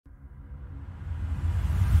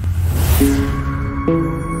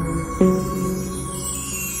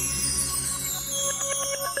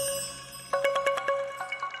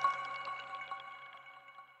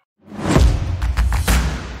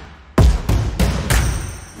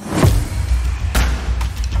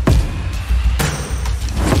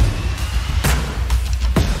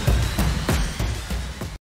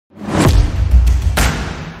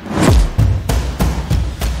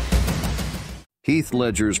Heath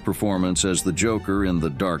Ledger's performance as the Joker in The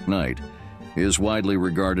Dark Knight is widely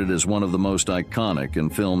regarded as one of the most iconic in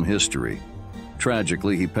film history.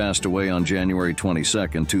 Tragically, he passed away on January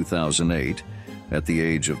 22, 2008, at the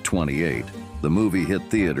age of 28. The movie hit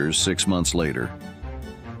theaters 6 months later.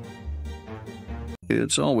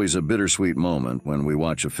 It's always a bittersweet moment when we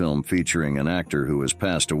watch a film featuring an actor who has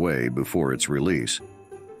passed away before its release.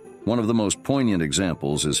 One of the most poignant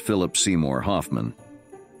examples is Philip Seymour Hoffman.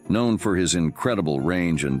 Known for his incredible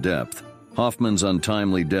range and depth, Hoffman's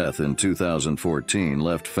untimely death in 2014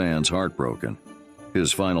 left fans heartbroken.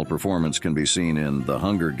 His final performance can be seen in The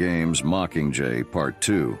Hunger Games: Mockingjay Part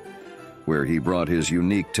 2, where he brought his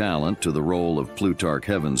unique talent to the role of Plutarch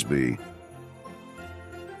Heavensbee.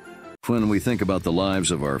 When we think about the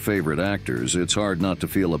lives of our favorite actors, it's hard not to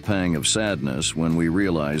feel a pang of sadness when we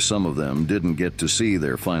realize some of them didn't get to see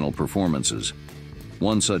their final performances.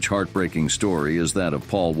 One such heartbreaking story is that of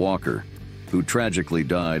Paul Walker, who tragically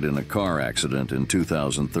died in a car accident in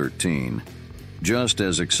 2013. Just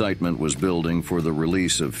as excitement was building for the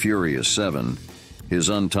release of Furious 7, his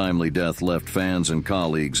untimely death left fans and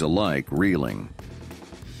colleagues alike reeling.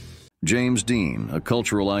 James Dean, a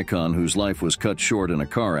cultural icon whose life was cut short in a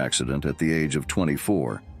car accident at the age of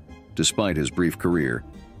 24. Despite his brief career,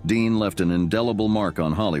 Dean left an indelible mark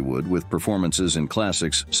on Hollywood with performances in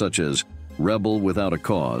classics such as Rebel Without a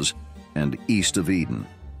Cause and East of Eden.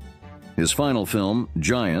 His final film,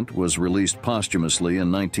 Giant, was released posthumously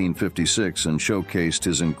in 1956 and showcased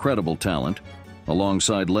his incredible talent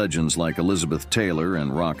alongside legends like Elizabeth Taylor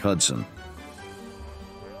and Rock Hudson.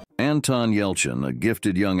 Anton Yelchin, a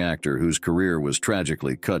gifted young actor whose career was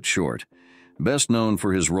tragically cut short. Best known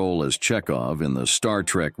for his role as Chekhov in the Star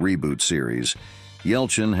Trek reboot series,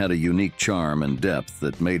 Yelchin had a unique charm and depth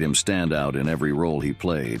that made him stand out in every role he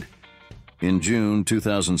played. In June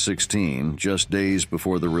 2016, just days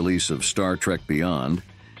before the release of Star Trek Beyond,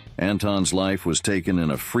 Anton's life was taken in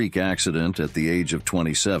a freak accident at the age of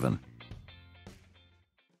 27.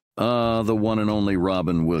 The one and only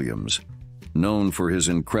Robin Williams. Known for his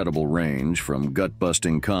incredible range, from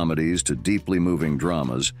gut-busting comedies to deeply moving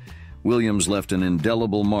dramas, Williams left an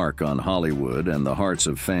indelible mark on Hollywood and the hearts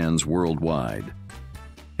of fans worldwide.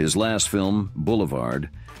 His last film, Boulevard,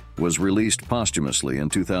 was released posthumously in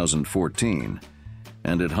 2014,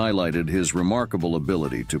 and it highlighted his remarkable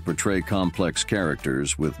ability to portray complex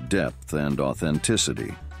characters with depth and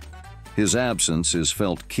authenticity. His absence is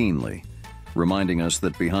felt keenly, reminding us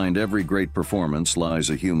that behind every great performance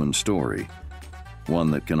lies a human story,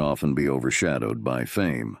 one that can often be overshadowed by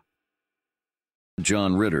fame.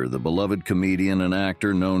 John Ritter, the beloved comedian and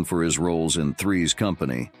actor known for his roles in Three's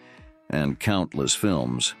Company and countless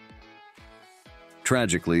films.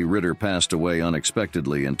 Tragically, Ritter passed away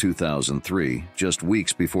unexpectedly in 2003, just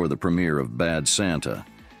weeks before the premiere of Bad Santa,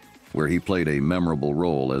 where he played a memorable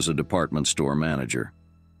role as a department store manager.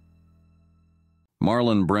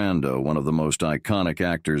 Marlon Brando, one of the most iconic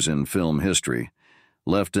actors in film history,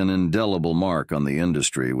 left an indelible mark on the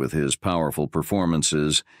industry with his powerful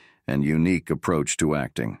performances and unique approach to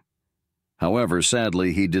acting. However,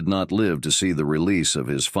 sadly, he did not live to see the release of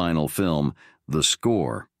his final film, The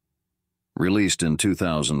Score. Released in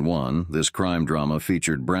 2001, this crime drama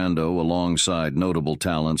featured Brando alongside notable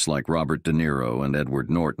talents like Robert De Niro and Edward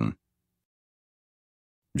Norton.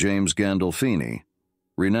 James Gandolfini,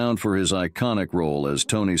 renowned for his iconic role as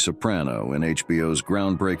Tony Soprano in HBO's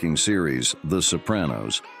groundbreaking series, The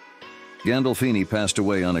Sopranos. Gandolfini passed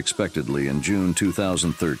away unexpectedly in June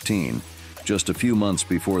 2013, just a few months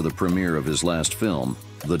before the premiere of his last film,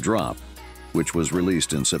 The Drop, which was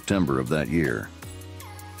released in September of that year.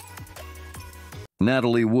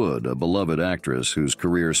 Natalie Wood, a beloved actress whose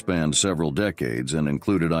career spanned several decades and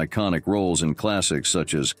included iconic roles in classics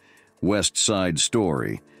such as West Side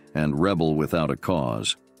Story and Rebel Without a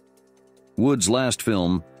Cause. Wood's last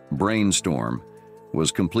film, Brainstorm,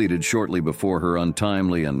 was completed shortly before her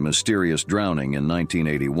untimely and mysterious drowning in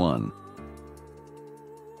 1981.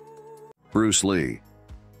 Bruce Lee.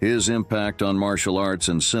 His impact on martial arts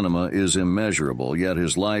and cinema is immeasurable, yet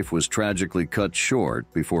his life was tragically cut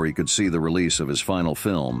short before he could see the release of his final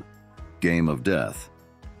film, Game of Death.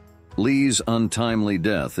 Lee's untimely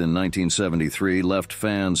death in 1973 left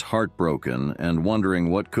fans heartbroken and wondering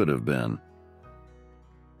what could have been.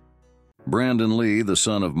 Brandon Lee, the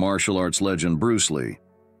son of martial arts legend Bruce Lee.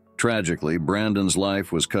 Tragically, Brandon's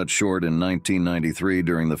life was cut short in 1993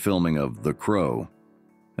 during the filming of The Crow.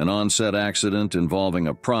 An on-set accident involving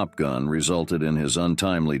a prop gun resulted in his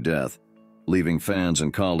untimely death, leaving fans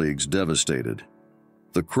and colleagues devastated.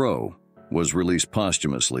 The Crow was released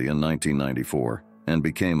posthumously in 1994 and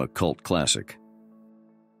became a cult classic.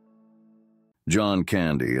 John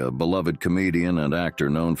Candy, a beloved comedian and actor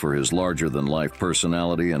known for his larger-than-life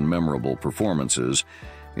personality and memorable performances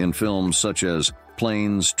in films such as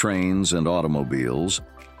Planes, Trains, and Automobiles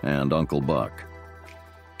and Uncle Buck.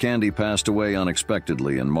 Candy passed away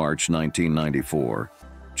unexpectedly in March 1994,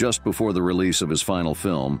 just before the release of his final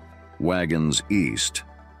film, Wagons East.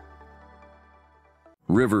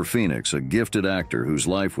 River Phoenix, a gifted actor whose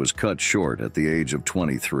life was cut short at the age of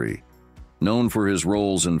 23. Known for his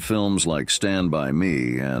roles in films like Stand By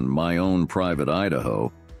Me and My Own Private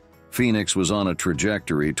Idaho, Phoenix was on a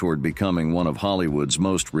trajectory toward becoming one of Hollywood's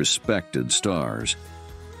most respected stars.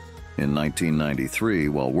 In 1993,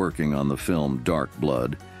 while working on the film Dark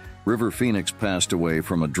Blood, River Phoenix passed away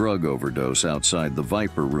from a drug overdose outside the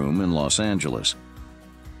Viper Room in Los Angeles.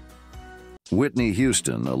 Whitney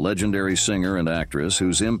Houston, a legendary singer and actress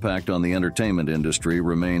whose impact on the entertainment industry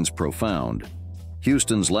remains profound.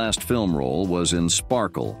 Houston's last film role was in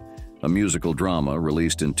Sparkle, a musical drama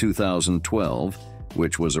released in 2012,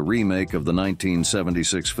 which was a remake of the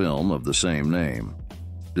 1976 film of the same name.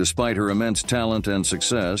 Despite her immense talent and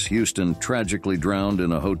success, Houston tragically drowned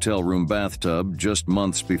in a hotel room bathtub just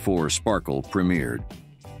months before Sparkle premiered.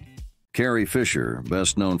 Carrie Fisher,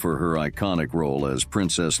 best known for her iconic role as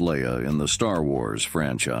Princess Leia in the Star Wars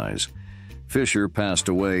franchise. Fisher passed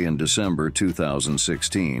away in December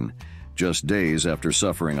 2016, just days after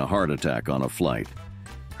suffering a heart attack on a flight.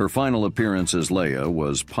 Her final appearance as Leia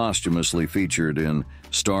was posthumously featured in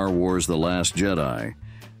Star Wars: The Last Jedi,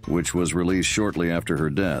 which was released shortly after her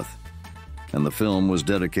death, and the film was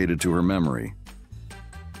dedicated to her memory.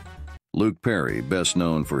 Luke Perry, best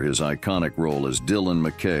known for his iconic role as Dylan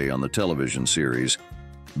McKay on the television series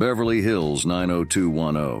Beverly Hills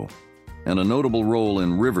 90210, and a notable role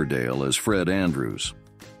in Riverdale as Fred Andrews.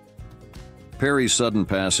 Perry's sudden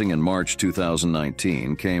passing in March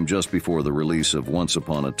 2019 came just before the release of Once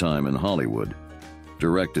Upon a Time in Hollywood,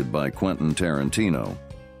 directed by Quentin Tarantino.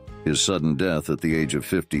 His sudden death at the age of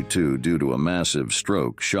 52 due to a massive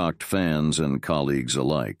stroke shocked fans and colleagues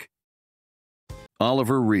alike.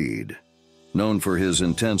 Oliver Reed. Known for his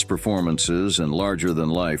intense performances and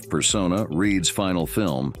larger-than-life persona, Reed's final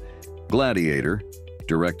film, Gladiator,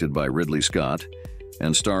 directed by Ridley Scott,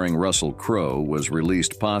 and starring Russell Crowe, was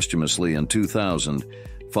released posthumously in 2000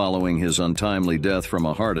 following his untimely death from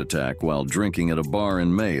a heart attack while drinking at a bar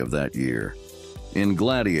in May of that year. In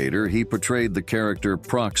Gladiator, he portrayed the character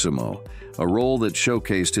Proximo, a role that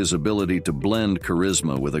showcased his ability to blend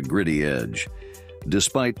charisma with a gritty edge.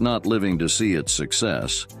 Despite not living to see its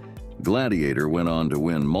success, Gladiator went on to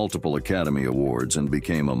win multiple Academy Awards and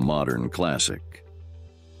became a modern classic.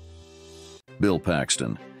 Bill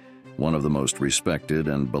Paxton, one of the most respected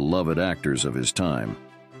and beloved actors of his time.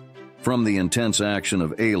 From the intense action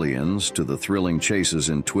of Aliens to the thrilling chases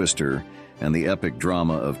in Twister and the epic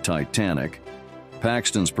drama of Titanic,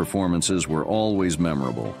 Paxton's performances were always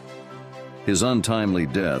memorable. His untimely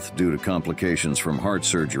death due to complications from heart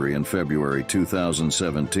surgery in February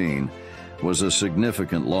 2017 was a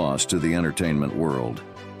significant loss to the entertainment world.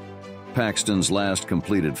 Paxton's last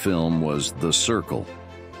completed film was The Circle,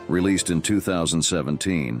 released in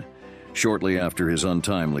 2017, shortly after his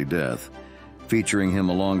untimely death, featuring him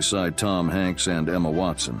alongside Tom Hanks and Emma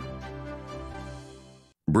Watson.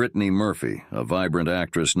 Brittany Murphy, a vibrant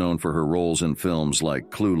actress known for her roles in films like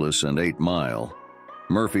Clueless and 8 Mile.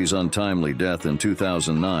 Murphy's untimely death in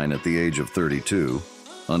 2009 at the age of 32,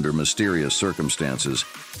 under mysterious circumstances,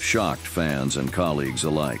 shocked fans and colleagues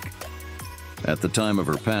alike. At the time of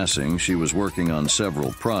her passing, she was working on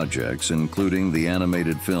several projects, including the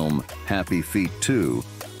animated film Happy Feet 2,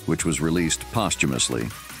 which was released posthumously.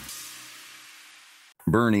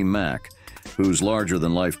 Bernie Mac, whose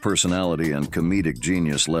larger-than-life personality and comedic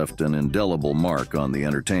genius left an indelible mark on the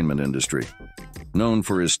entertainment industry. Known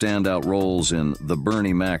for his standout roles in The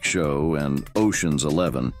Bernie Mac Show and Ocean's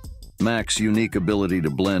 11, Mac's unique ability to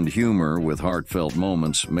blend humor with heartfelt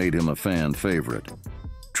moments made him a fan favorite.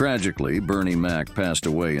 Tragically, Bernie Mac passed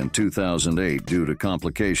away in 2008 due to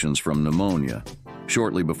complications from pneumonia,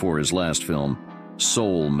 shortly before his last film,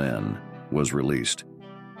 Soul Men, was released.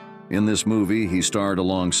 In this movie, he starred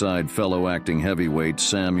alongside fellow acting heavyweight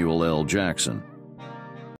Samuel L. Jackson.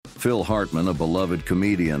 Phil Hartman, a beloved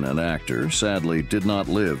comedian and actor, sadly did not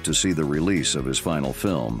live to see the release of his final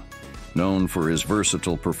film. Known for his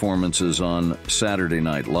versatile performances on Saturday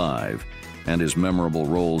Night Live and his memorable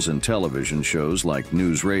roles in television shows like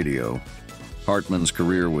News Radio, Hartman's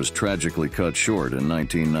career was tragically cut short in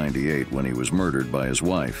 1998 when he was murdered by his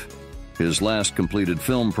wife. His last completed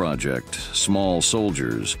film project, Small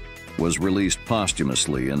Soldiers, was released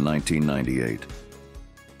posthumously in 1998.